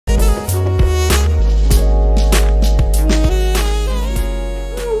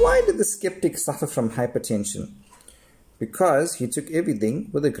the skeptic suffer from hypertension? Because he took everything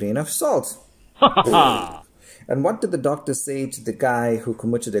with a grain of salt. And what did the doctor say to the guy who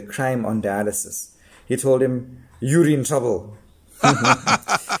committed a crime on dialysis? He told him, "You're in trouble."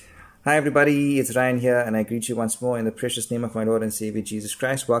 Hi everybody, it's Ryan here, and I greet you once more in the precious name of my Lord and Savior Jesus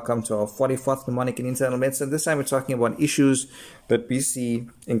Christ. Welcome to our 44th Mnemonic in Internal Medicine. This time we're talking about issues that we see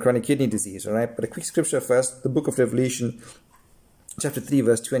in chronic kidney disease, alright? But a quick scripture first, the book of Revelation, chapter 3,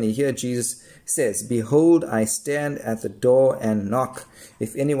 verse 20. Here Jesus says, "Behold, I stand at the door and knock.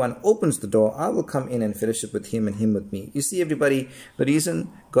 If anyone opens the door, I will come in and fellowship with him and him with me." You see everybody, the reason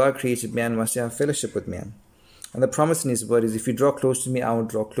God created man was to have fellowship with man. And the promise in his word is, if you draw close to me, I will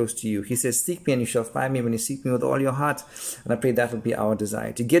draw close to you. He says, "Seek me and you shall find me when you seek me with all your heart." And I pray that will be our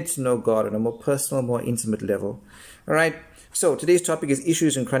desire, to get to know God on a more personal, more intimate level. All right. So today's topic is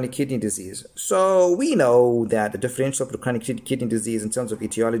issues in chronic kidney disease. So we know that the differential for chronic kidney disease in terms of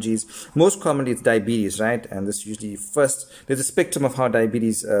etiologies, most commonly it's diabetes, right? And this usually first, there's a spectrum of how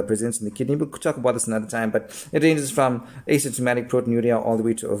diabetes presents in the kidney. We'll talk about this another time, but it ranges from asymptomatic proteinuria all the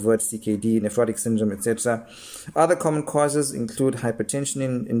way to overt CKD, nephrotic syndrome, etc. Other common causes include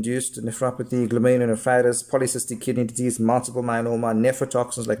hypertension-induced nephropathy, glomerulonephritis, polycystic kidney disease, multiple myeloma,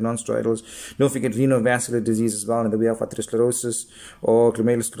 nephrotoxins like non-steroidals. Don't forget renal vascular disease as well in the way of atherosclerosis or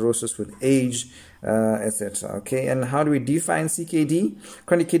glomerulosclerosis with age, etc. Okay, and how do we define CKD?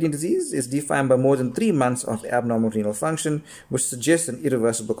 Chronic kidney disease is defined by more than 3 months of abnormal renal function, which suggests an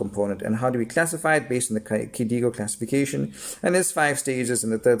irreversible component. And how do we classify it? Based on the KDIGO classification. And there's 5 stages,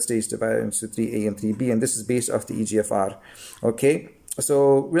 and the third stage divided into 3A and 3B, and this is based off the EGFR. Okay,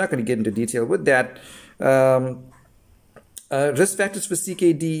 so we're not going to get into detail with that. Risk factors for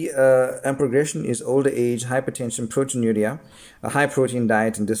CKD and progression is older age, hypertension, proteinuria, a high protein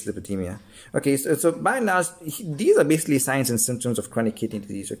diet, and dyslipidemia. Okay, so by now, these are basically signs and symptoms of chronic kidney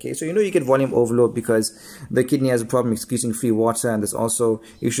disease. Okay, so you get volume overload because the kidney has a problem excreting free water, and there's also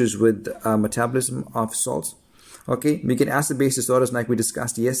issues with metabolism of salts. Okay, we can acid-base disorders like we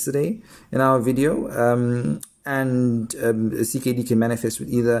discussed yesterday in our video. CKD can manifest with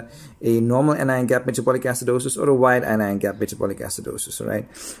either a normal anion gap metabolic acidosis or a wide anion gap metabolic acidosis. All right.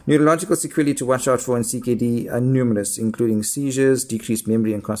 Neurological sequelae to watch out for in CKD are numerous, including seizures, decreased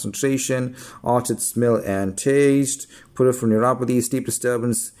memory and concentration, altered smell and taste, peripheral neuropathy, sleep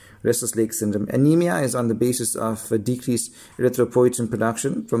disturbance, restless leg syndrome. Anemia is on the basis of decreased erythropoietin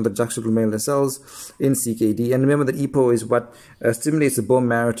production from the juxtaglomerular cells in CKD. And remember that EPO is what stimulates the bone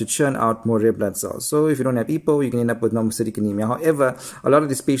marrow to churn out more red blood cells. So if you don't have EPO, you can end up with normocytic anemia. However, a lot of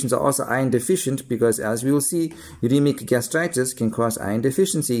these patients are also iron deficient because, as we will see, uremic gastritis can cause iron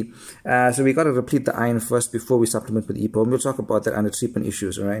deficiency. So we got to replete the iron first before we supplement with EPO. And we'll talk about that under treatment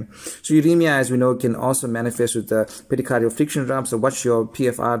issues, all right? So uremia, as we know, can also manifest with the pericardial friction rub. So watch your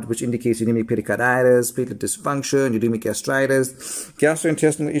PFR, which indicates uremic pericarditis, platelet dysfunction, uremic gastritis,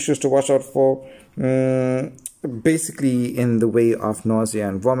 gastrointestinal issues to watch out for, basically in the way of nausea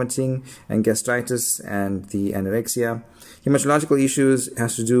and vomiting and gastritis and the anorexia. Hematological issues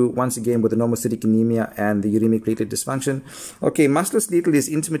has to do once again with the normocytic anemia and the uremic platelet dysfunction. Okay, musculoskeletal is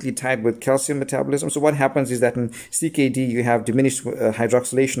intimately tied with calcium metabolism. So what happens is that in CKD you have diminished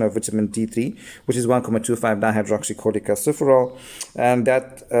hydroxylation of vitamin D3, which is 1,25 dihydroxycholecalciferol, and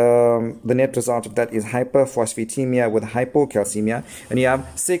that the net result of that is hyperphosphatemia with hypocalcemia, and you have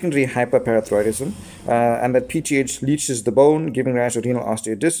secondary hyperparathyroidism, and that PTH leaches the bone, giving rise to renal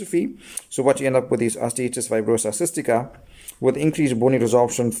osteodystrophy. So what you end up with is osteitis fibrosa cystica, with increased bony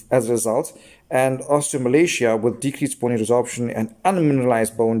resorption as a result, and osteomalacia with decreased bony resorption and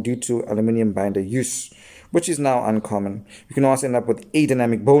unmineralized bone due to aluminum binder use, which is now uncommon. You can also end up with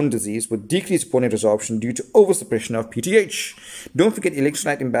adynamic bone disease with decreased bony resorption due to oversuppression of PTH. Don't forget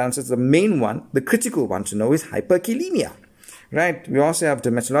electrolyte imbalances. The main one, the critical one to know, is hyperkalemia. Right, we also have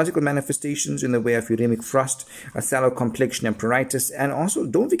dermatological manifestations in the way of uremic frost, a sallow complexion and pruritus, and also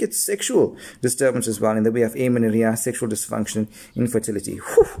don't forget sexual disturbance as well in the way of amenorrhea, sexual dysfunction, infertility.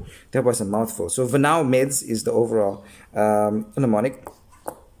 Whew, that was a mouthful. So for now, meds is the overall mnemonic.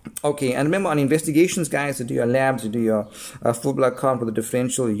 Okay, and remember on investigations, guys, you do your labs, you do your full blood count with the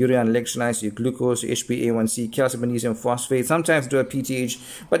differential, urea and electrolytes, your glucose, your HbA1c, calcium, magnesium, phosphate, sometimes do a PTH,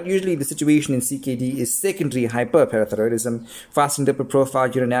 but usually the situation in CKD is secondary hyperparathyroidism, fasting lipid profile,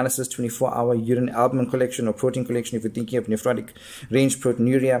 urinalysis, 24-hour urine albumin collection or protein collection if you're thinking of nephrotic range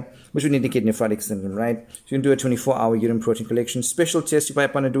proteinuria, which would indicate nephrotic syndrome, right? So you can do a 24-hour urine protein collection. Special test you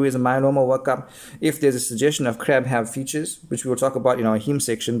might want to do is a myeloma workup if there's a suggestion of Crab-Have features, which we will talk about in our heme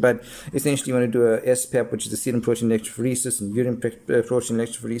section, but but essentially you want to do a SPEP, which is the serum protein electrophoresis, and urine protein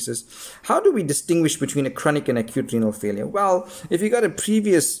electrophoresis. How do we distinguish between a chronic and acute renal failure? Well, if you got a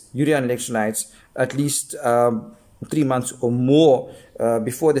previous urea and electrolytes, at least 3 months or more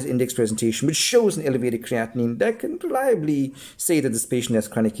before this index presentation, which shows an elevated creatinine, that can reliably say that this patient has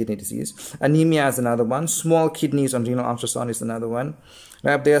chronic kidney disease. Anemia is another one. Small kidneys on renal ultrasound is another one.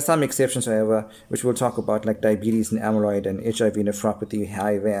 There are some exceptions, however, which we'll talk about, like diabetes and amyloid and HIV nephropathy,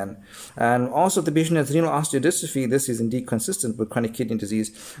 high VAN. And also, if the patient has renal osteodystrophy, this is indeed consistent with chronic kidney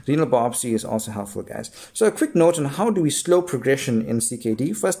disease. Renal biopsy is also helpful, guys. So a quick note on how do we slow progression in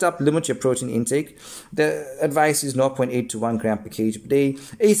CKD. First up, limit your protein intake. The advice is 0.8 to 1 gram per kg per day.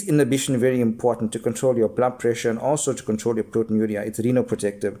 ACE inhibition, very important to control your blood pressure and also to control your proteinuria. It's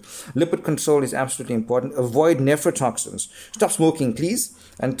renoprotective. Lipid control is absolutely important. Avoid nephrotoxins. Stop smoking, please.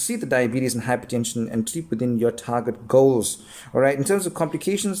 And treat the diabetes and hypertension and treat within your target goals. All right. In terms of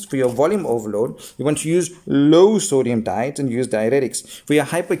complications for your volume overload, you want to use low sodium diet and use diuretics. For your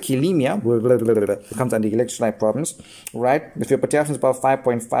hyperkalemia, it comes under electrolyte problems. Right. If your potassium is above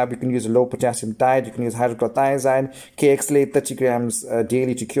 5.5, you can use a low potassium diet. You can use hydrochlorothiazide, KXlate 30 grams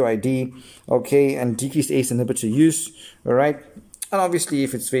daily to QID. Okay. And decrease ACE inhibitor use. All right. And obviously,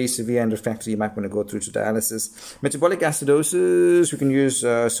 if it's very severe and refractory, you might want to go through to dialysis. Metabolic acidosis, we can use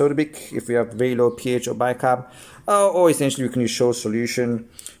Sodabic if we have very low pH or bicarb. Or essentially, we can use Show solution.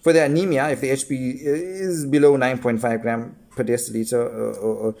 For the anemia, if the HB is below 9.5 gram per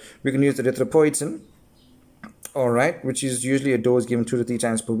deciliter, we can use erythropoietin. All right, which is usually a dose given 2 to 3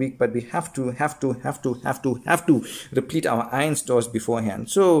 times per week, but we have to deplete our iron stores beforehand.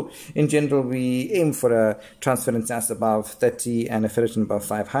 So in general, we aim for a transferrin SAS above 30 and a ferritin above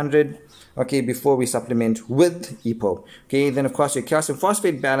 500. Okay, before we supplement with EPO. Okay, then of course your calcium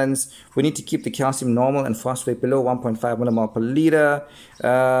phosphate balance, we need to keep the calcium normal and phosphate below 1.5 millimole per liter,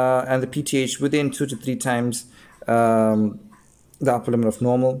 and the PTH within 2 to 3 times the upper limit of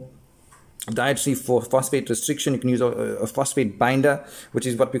normal. Dietary for phosphate restriction, you can use a phosphate binder, which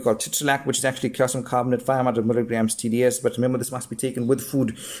is what we call Titralac, which is actually calcium carbonate, 500 milligrams TDS. But remember, this must be taken with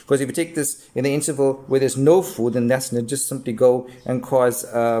food, because if you take this in the interval where there's no food, then that's going to just simply go and cause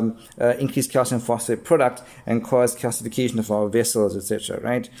increased calcium phosphate product and cause calcification of our vessels, etc.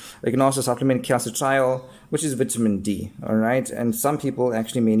 Right? You can also supplement calcitriol, which is vitamin D. All right, and some people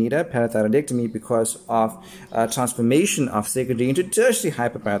actually may need a parathyroidectomy because of transformation of secondary into tertiary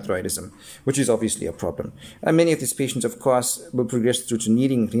hyperparathyroidism, which is obviously a problem. And many of these patients, of course, will progress through to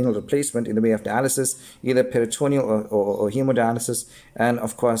needing renal replacement in the way of dialysis, either peritoneal or hemodialysis, and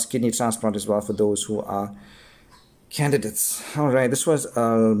of course, kidney transplant as well for those who are candidates. All right, this was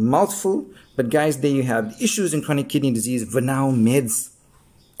a mouthful, but guys, there you have issues in chronic kidney disease. Vernal meds.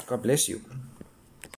 God bless you.